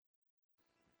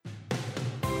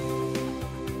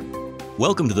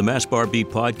Welcome to the MassBar Beat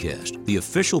podcast, the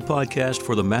official podcast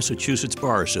for the Massachusetts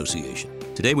Bar Association.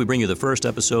 Today we bring you the first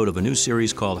episode of a new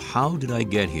series called How Did I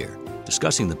Get Here?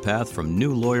 Discussing the path from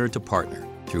new lawyer to partner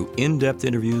through in-depth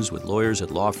interviews with lawyers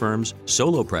at law firms,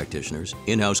 solo practitioners,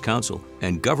 in-house counsel,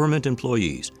 and government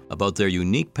employees about their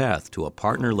unique path to a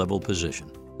partner-level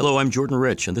position. Hello, I'm Jordan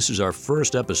Rich, and this is our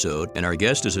first episode, and our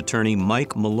guest is attorney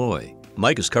Mike Molloy.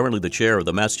 Mike is currently the chair of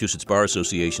the Massachusetts Bar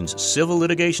Association's Civil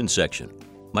Litigation section.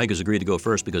 Mike has agreed to go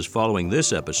first because following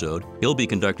this episode, he'll be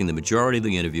conducting the majority of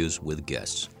the interviews with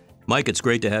guests. Mike, it's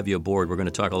great to have you aboard. We're going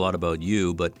to talk a lot about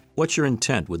you, but what's your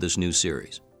intent with this new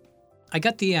series? I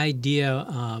got the idea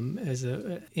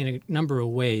in a number of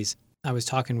ways. I was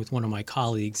talking with one of my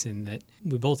colleagues, and that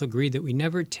we both agreed that we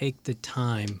never take the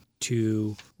time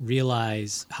to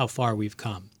realize how far we've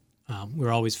come.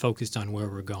 We're always focused on where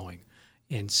we're going.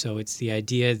 And so it's the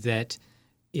idea that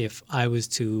if I was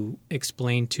to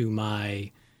explain to my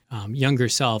younger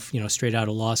self, straight out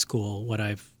of law school, what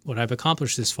I've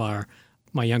accomplished this far,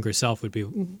 my younger self would be,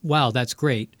 wow, that's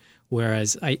great.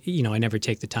 Whereas I never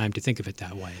take the time to think of it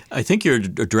that way. I think you're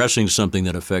addressing something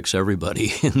that affects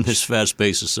everybody in this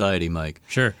fast-paced society, Mike.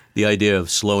 Sure. The idea of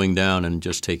slowing down and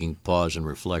just taking pause and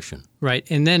reflection. Right.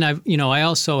 And then I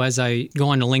also, as I go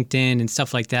on to LinkedIn and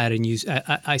stuff like that, and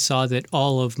I saw that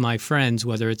all of my friends,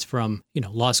 whether it's from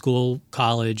law school,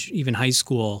 college, even high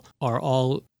school, are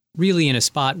all really in a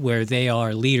spot where they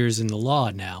are leaders in the law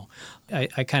now.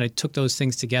 I kind of took those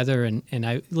things together, and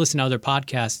I listened to other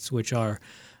podcasts which are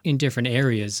in different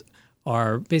areas,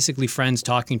 are basically friends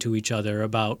talking to each other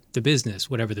about the business,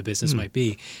 whatever the business might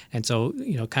be. And so,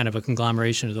 kind of a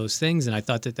conglomeration of those things. And I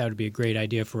thought that would be a great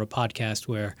idea for a podcast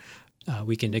where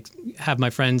we can have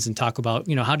my friends and talk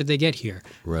about, how did they get here?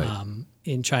 Right.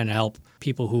 In trying to help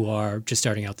people who are just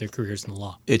starting out their careers in the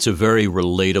law. It's a very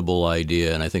relatable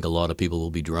idea, and I think a lot of people will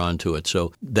be drawn to it.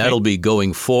 So that'll be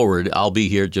going forward. I'll be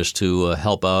here just to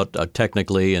help out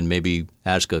technically and maybe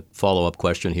ask a follow-up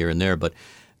question here and there. But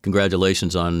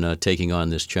congratulations on taking on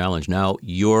this challenge. Now,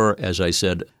 you're, as I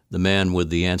said, the man with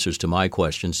the answers to my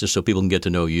questions, just so people can get to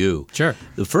know you. Sure.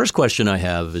 The first question I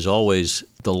have is always,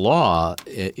 the law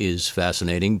is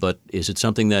fascinating, but is it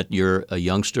something that you're a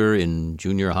youngster in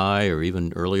junior high or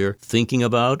even earlier thinking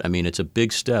about? I mean, it's a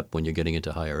big step when you're getting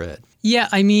into higher ed. Yeah,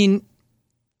 I mean,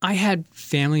 I had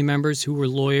family members who were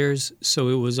lawyers, so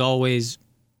it was always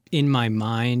in my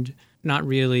mind, not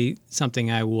really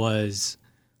something I was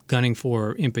gunning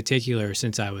for in particular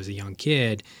since I was a young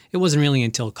kid. It wasn't really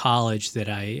until college that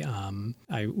I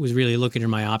was really looking at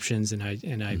my options, and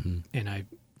I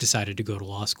decided to go to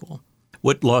law school.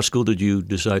 What law school did you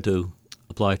decide to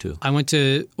apply to?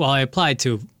 I applied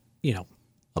to,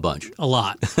 a bunch, a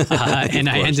lot, and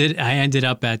I ended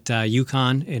up at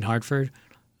UConn in Hartford.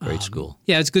 Great school.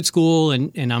 Yeah, it's a good school,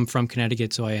 and I'm from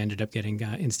Connecticut, so I ended up getting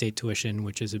in-state tuition,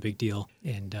 which is a big deal,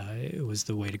 and it was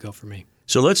the way to go for me.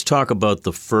 So let's talk about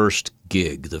the first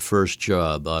gig, the first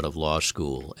job out of law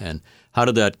school, and how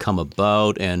did that come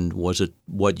about, and was it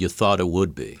what you thought it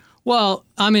would be? Well,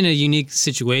 I'm in a unique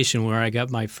situation where I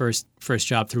got my first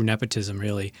job through nepotism,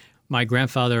 really. My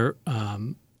grandfather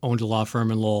owned a law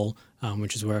firm in Lowell,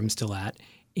 which is where I'm still at.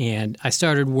 And I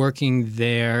started working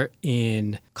there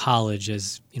in college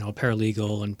as, a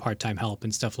paralegal and part-time help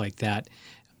and stuff like that.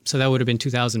 So that would have been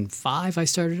 2005 I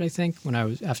started, I think, when I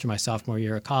was after my sophomore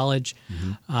year of college.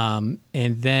 Mm-hmm.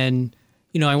 And then,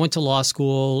 I went to law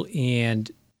school and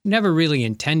never really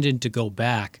intended to go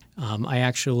back. I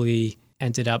actually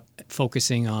ended up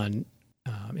focusing on,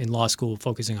 in law school,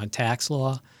 focusing on tax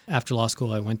law. After law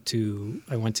school, I went to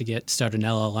start an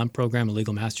LLM program, a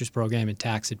legal master's program in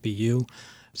tax at BU.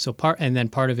 So part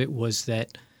of it was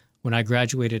that when I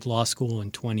graduated law school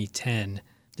in 2010,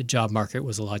 the job market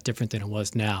was a lot different than it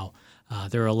was now.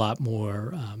 There are a lot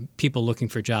more people looking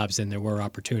for jobs than there were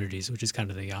opportunities, which is kind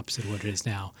of the opposite of what it is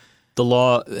now. The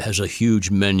law has a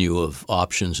huge menu of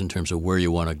options in terms of where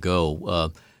you want to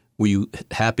go. Were you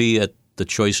happy at the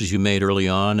choices you made early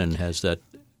on, and has that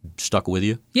stuck with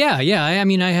you? Yeah. I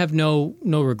mean, I have no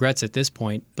regrets at this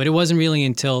point. But it wasn't really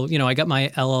until I got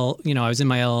my I was in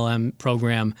my LLM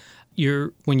program.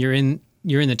 When you're in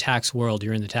the tax world,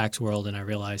 and I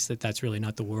realized that that's really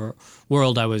not the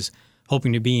world I was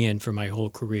hoping to be in for my whole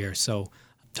career. So,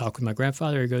 I talked with my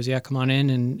grandfather. He goes, "Yeah, come on in,"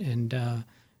 and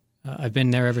I've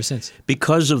been there ever since.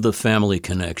 Because of the family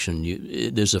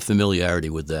connection, there's a familiarity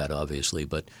with that, obviously,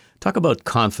 but talk about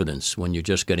confidence when you're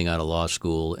just getting out of law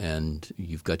school and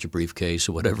you've got your briefcase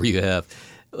or whatever you have.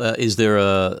 Is there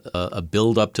a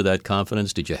build-up to that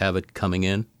confidence? Did you have it coming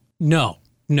in? No.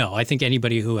 I think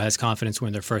anybody who has confidence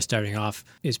when they're first starting off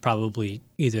is probably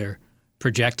either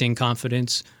projecting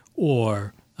confidence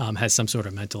or has some sort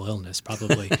of mental illness,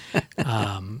 probably.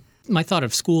 My thought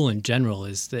of school in general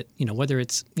is that, whether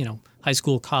it's, high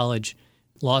school, college,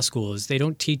 law school, is they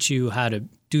don't teach you how to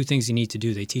do things you need to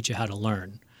do. They teach you how to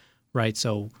learn, right?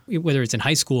 So whether it's in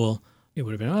high school, it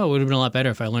would have been a lot better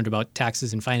if I learned about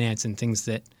taxes and finance and things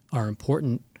that are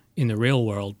important in the real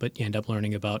world, but you end up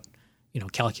learning about,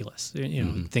 calculus,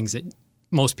 things that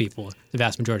most people, the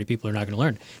vast majority of people, are not going to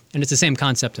learn. And it's the same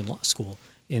concept in law school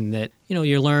in that,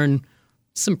 you learn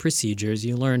some procedures,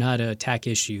 you learn how to attack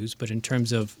issues, but in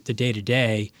terms of the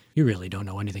day-to-day, you really don't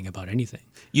know anything about anything.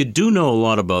 You do know a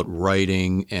lot about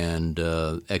writing and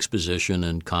exposition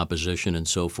and composition and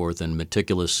so forth and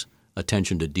meticulous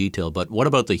attention to detail, but what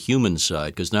about the human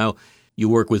side? Because now you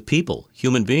work with people,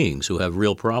 human beings who have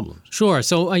real problems. Sure.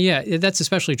 So, that's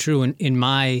especially true in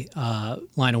my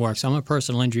line of work. So I'm a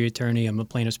personal injury attorney. I'm a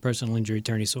plaintiff's personal injury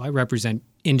attorney. So I represent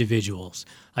individuals.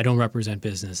 I don't represent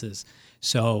businesses.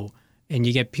 So, and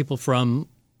you get people from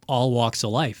all walks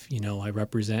of life. I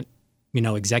represent,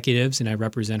 executives and I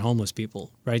represent homeless people,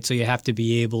 right? So you have to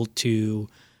be able to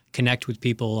connect with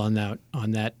people on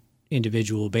that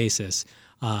individual basis.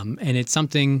 And it's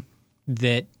something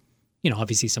that,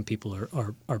 obviously some people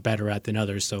are better at than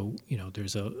others. So,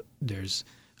 there's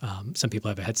some people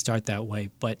have a head start that way,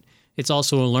 but it's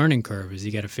also a learning curve as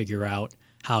you got to figure out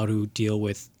how to deal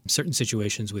with certain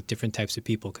situations with different types of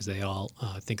people because they all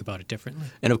think about it differently.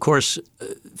 And of course,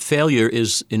 failure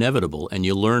is inevitable and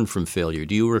you learn from failure.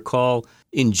 Do you recall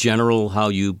in general how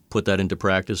you put that into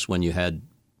practice when you had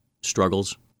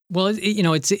struggles? Well,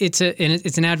 it's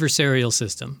an adversarial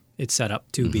system. It's set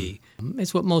up to be.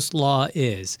 It's what most law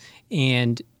is,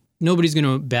 and nobody's going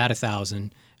to bat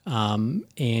 1,000.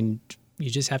 And you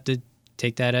just have to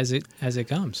take that as it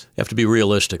comes. You have to be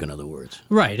realistic, in other words.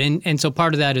 Right, and so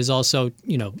part of that is also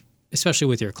especially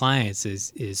with your clients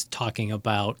is talking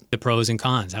about the pros and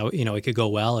cons. How it could go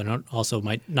well and it also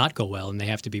might not go well, and they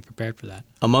have to be prepared for that.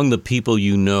 Among the people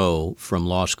you know from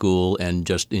law school and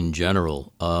just in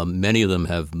general, many of them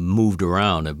have moved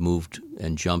around, have moved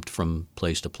and jumped from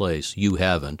place to place. You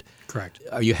haven't. Correct.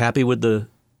 Are you happy with the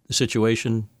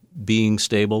situation being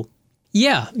stable?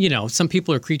 Yeah, some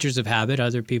people are creatures of habit,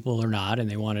 other people are not, and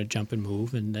they want to jump and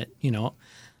move. And that,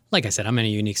 like I said, I'm in a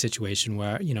unique situation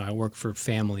where, I work for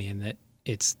family and that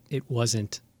it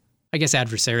wasn't, I guess,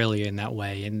 adversarially in that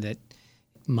way, in that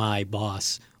my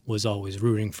boss was always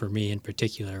rooting for me in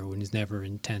particular, was never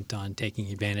intent on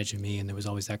taking advantage of me, and there was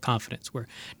always that confidence where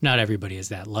not everybody is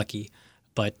that lucky.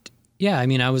 But yeah,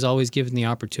 I was always given the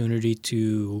opportunity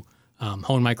to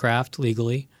hone my craft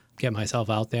legally, get myself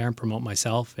out there and promote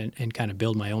myself and kind of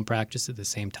build my own practice at the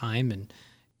same time. And,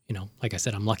 like I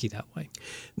said, I'm lucky that way.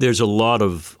 There's a lot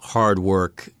of hard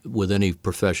work with any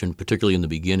profession, particularly in the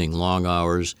beginning, long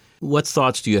hours. What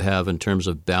thoughts do you have in terms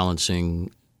of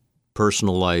balancing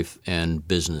personal life and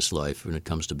business life when it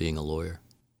comes to being a lawyer?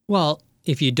 Well,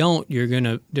 if you don't,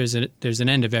 there's an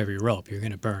end of every rope. You're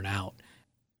going to burn out.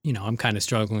 I'm kind of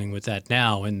struggling with that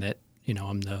now in that,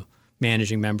 I'm the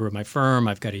managing member of my firm.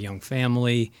 I've got a young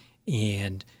family,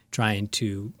 and trying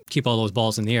to keep all those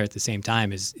balls in the air at the same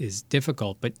time is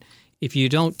difficult. But if you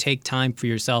don't take time for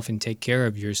yourself and take care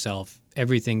of yourself,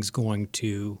 everything's going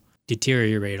to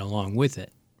deteriorate along with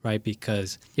it, right?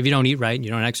 Because if you don't eat right, you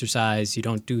don't exercise, you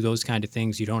don't do those kind of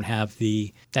things, you don't have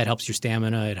that helps your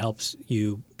stamina, it helps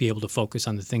you be able to focus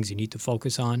on the things you need to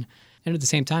focus on. And at the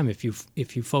same time, if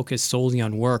you focus solely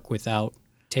on work without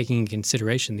taking in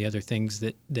consideration the other things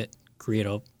that create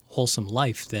a wholesome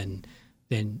life, then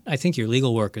I think your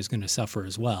legal work is going to suffer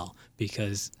as well,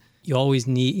 because you always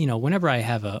need, whenever I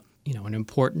have an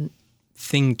important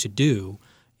thing to do,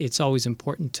 it's always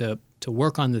important to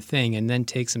work on the thing and then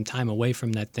take some time away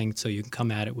from that thing so you can come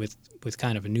at it with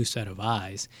kind of a new set of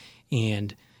eyes.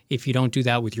 And if you don't do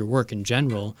that with your work in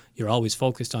general, you're always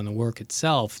focused on the work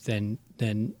itself, then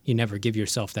you never give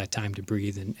yourself that time to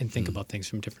breathe and think about things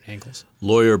from different angles.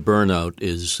 Lawyer burnout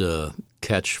is a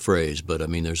catchphrase, but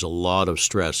there's a lot of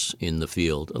stress in the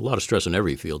field, a lot of stress in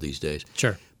every field these days.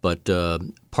 Sure. But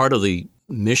part of the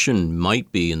mission might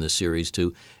be in the series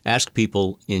to ask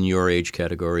people in your age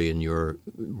category, in your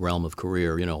realm of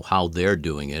career, how they're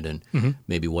doing it and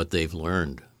maybe what they've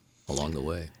learned along the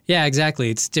way. Yeah, exactly.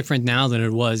 It's different now than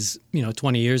it was,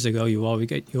 20 years ago.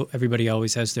 Everybody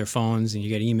always has their phones, and you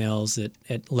get emails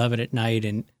at 11 at night,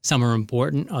 and some are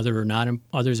important,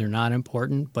 others are not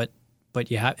important, but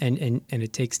you have, and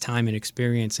it takes time and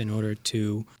experience in order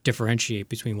to differentiate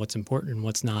between what's important and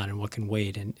what's not, and what can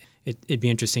wait. And it'd be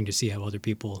interesting to see how other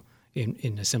people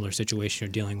in a similar situation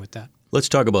are dealing with that. Let's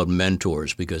talk about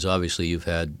mentors, because obviously you've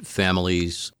had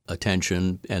families'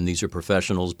 attention, and these are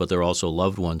professionals, but they're also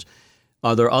loved ones.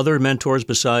 Are there other mentors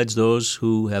besides those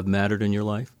who have mattered in your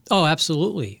life? Oh,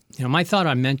 absolutely. My thought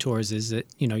on mentors is that,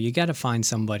 you got to find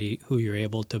somebody who you're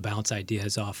able to bounce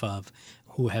ideas off of,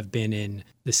 who have been in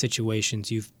the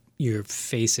situations you're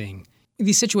facing.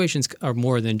 These situations are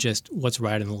more than just what's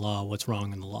right in the law, what's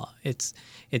wrong in the law. It's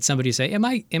somebody who say, am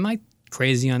I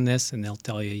crazy on this? And they'll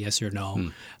tell you yes or no.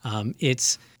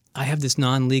 I have this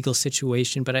non-legal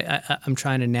situation, but I'm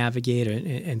trying to navigate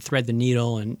and thread the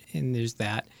needle, and there's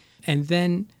that. And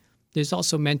then there's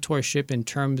also mentorship in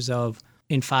terms of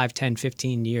in 5, 10,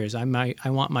 15 years, I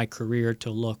want my career to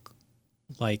look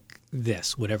like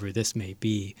this, whatever this may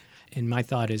be. And my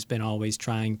thought has been always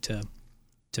trying to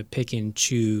pick and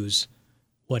choose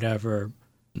whatever,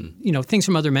 things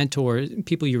from other mentors,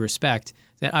 people you respect,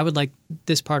 that I would like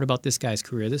this part about this guy's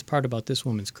career, this part about this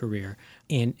woman's career,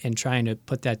 and trying to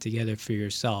put that together for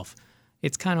yourself.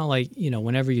 It's kind of like,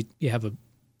 whenever you have a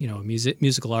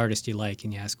musical artist you like,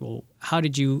 and you ask, well, how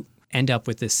did you end up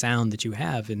with this sound that you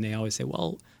have? And they always say,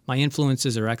 well, my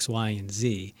influences are X, Y, and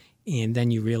Z. And then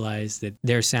you realize that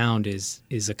their sound is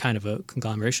a kind of a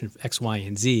conglomeration of X, Y,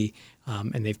 and Z,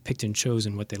 and they've picked and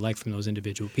chosen what they like from those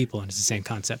individual people, and it's the same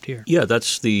concept here. Yeah,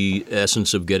 that's the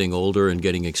essence of getting older and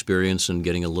getting experience and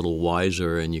getting a little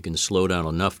wiser, and you can slow down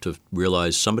enough to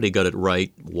realize somebody got it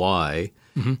right, why,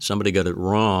 somebody got it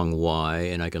wrong, why,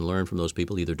 and I can learn from those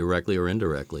people either directly or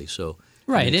indirectly. So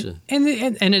right,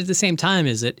 and at the same time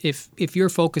is that if you're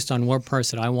focused on one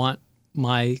person, I want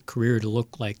my career to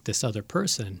look like this other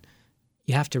person,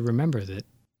 you have to remember that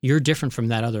you're different from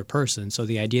that other person. So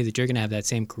the idea that you're going to have that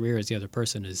same career as the other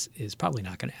person is probably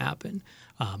not going to happen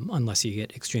unless you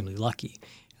get extremely lucky.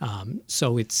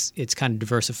 So it's kind of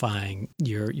diversifying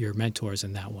your mentors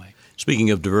in that way. Speaking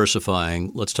of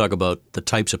diversifying, let's talk about the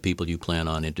types of people you plan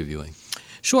on interviewing.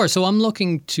 Sure. So I'm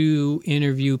looking to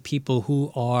interview people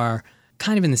who are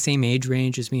kind of in the same age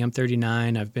range as me. I'm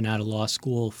 39. I've been out of law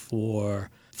school for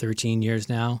 13 years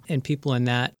now, and people in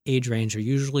that age range are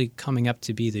usually coming up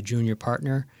to be the junior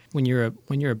partner. When you're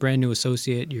a brand new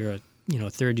associate, you're a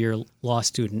third-year law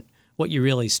student. What you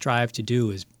really strive to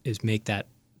do is make that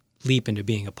leap into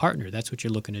being a partner. That's what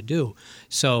you're looking to do.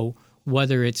 So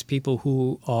whether it's people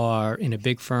who are in a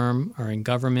big firm or in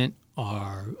government,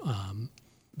 or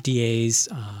DAs,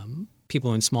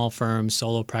 people in small firms,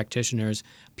 solo practitioners,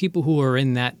 people who are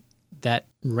in that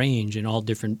range in all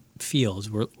different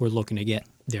fields, we're looking to get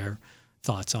their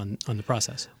thoughts on the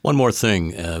process. One more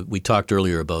thing. We talked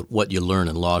earlier about what you learn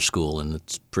in law school, and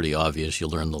it's pretty obvious. You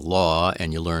learn the law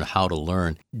and you learn how to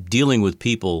learn. Dealing with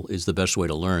people is the best way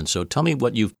to learn. So tell me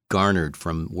what you've garnered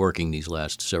from working these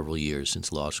last several years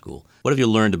since law school. What have you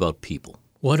learned about people?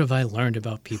 What have I learned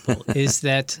about people is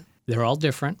that they're all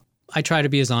different. I try to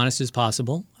be as honest as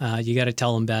possible. You got to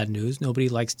tell them bad news. Nobody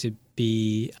likes to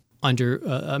be under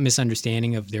a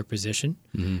misunderstanding of their position.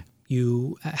 Mm-hmm.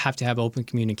 You have to have open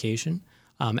communication.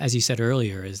 As you said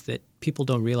earlier, is that people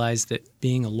don't realize that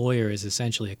being a lawyer is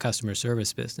essentially a customer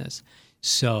service business.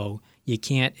 So you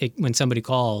can't, when somebody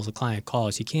calls, a client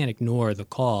calls, you can't ignore the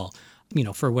call,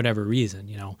 for whatever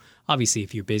reason. Obviously,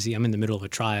 if you're busy, I'm in the middle of a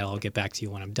trial, I'll get back to you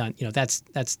when I'm done. That's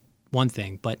one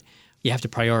thing, but you have to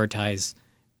prioritize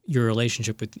your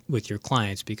relationship with your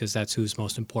clients, because that's who's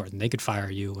most important. They could fire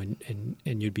you and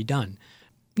you'd be done.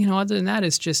 Other than that,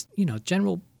 it's just,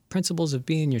 general principles of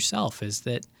being yourself is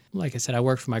that, like I said, I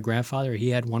worked for my grandfather. He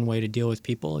had one way to deal with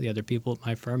people. The other people at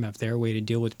my firm have their way to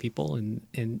deal with people, and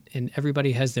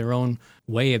everybody has their own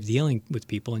way of dealing with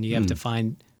people, and you have to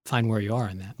find where you are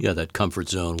in that. Yeah, that comfort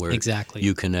zone where exactly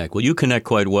you connect. Well, you connect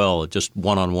quite well, just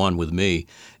one-on-one with me,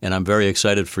 and I'm very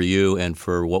excited for you and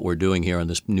for what we're doing here on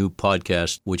this new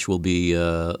podcast, which will be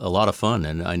a lot of fun.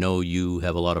 And I know you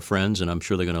have a lot of friends, and I'm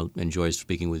sure they're going to enjoy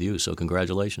speaking with you, so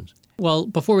congratulations. Well,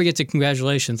 before we get to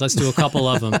congratulations, let's do a couple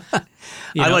of them.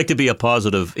 I like to be a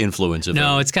positive influence.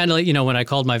 It's kind of like, when I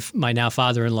called my now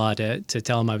father-in-law to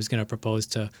tell him I was going to propose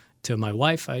to my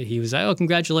wife, he was like, "Oh,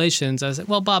 congratulations!" I was like,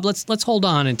 "Well, Bob, let's hold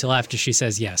on until after she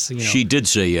says yes." She did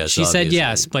say yes. She said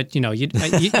yes, but you don't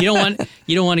want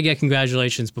to get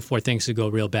congratulations before things could go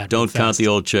real bad. Don't count the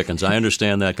old chickens. I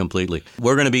understand that completely.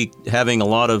 We're going to be having a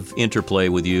lot of interplay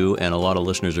with you, and a lot of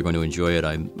listeners are going to enjoy it.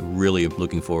 I'm really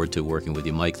looking forward to working with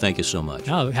you, Mike. Thank you so much.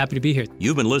 Oh, happy to be here.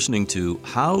 You've been listening to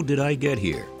How Did I Get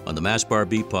Here? On the MassBar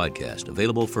Beat podcast,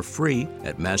 available for free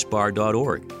at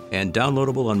massbar.org and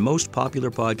downloadable on most popular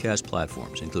podcast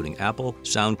platforms, including Apple,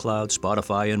 SoundCloud,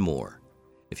 Spotify, and more.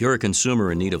 If you're a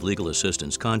consumer in need of legal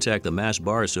assistance, contact the Mass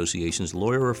Bar Association's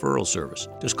Lawyer Referral Service.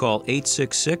 Just call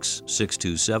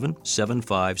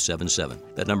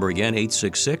 866-627-7577. That number again,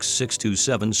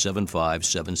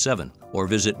 866-627-7577. Or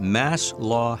visit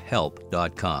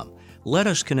masslawhelp.com. Let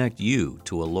us connect you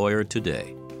to a lawyer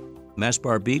today.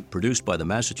 MassBar Beat, produced by the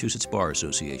Massachusetts Bar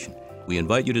Association. We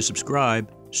invite you to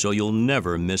subscribe so you'll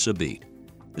never miss a beat.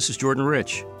 This is Jordan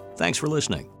Rich. Thanks for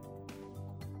listening.